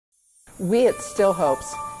We at Still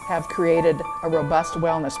Hopes have created a robust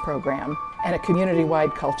wellness program and a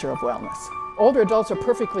community-wide culture of wellness. Older adults are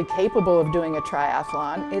perfectly capable of doing a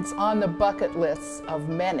triathlon. It's on the bucket lists of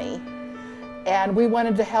many, and we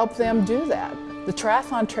wanted to help them do that. The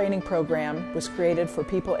triathlon training program was created for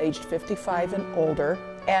people aged 55 and older,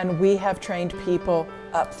 and we have trained people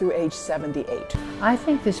up through age 78. I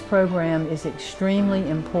think this program is extremely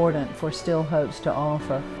important for Still Hopes to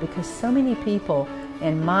offer because so many people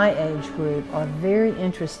in my age group are very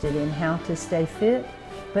interested in how to stay fit,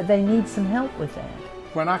 but they need some help with that.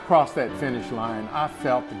 When I crossed that finish line, I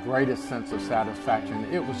felt the greatest sense of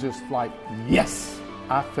satisfaction. It was just like, yes!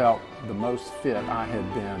 I felt the most fit I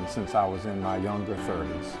had been since I was in my younger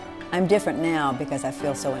 30s. I'm different now because I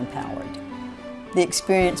feel so empowered. The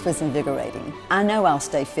experience was invigorating. I know I'll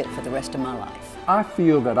stay fit for the rest of my life. I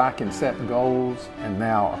feel that I can set goals and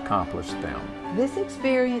now accomplish them. This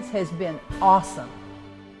experience has been awesome.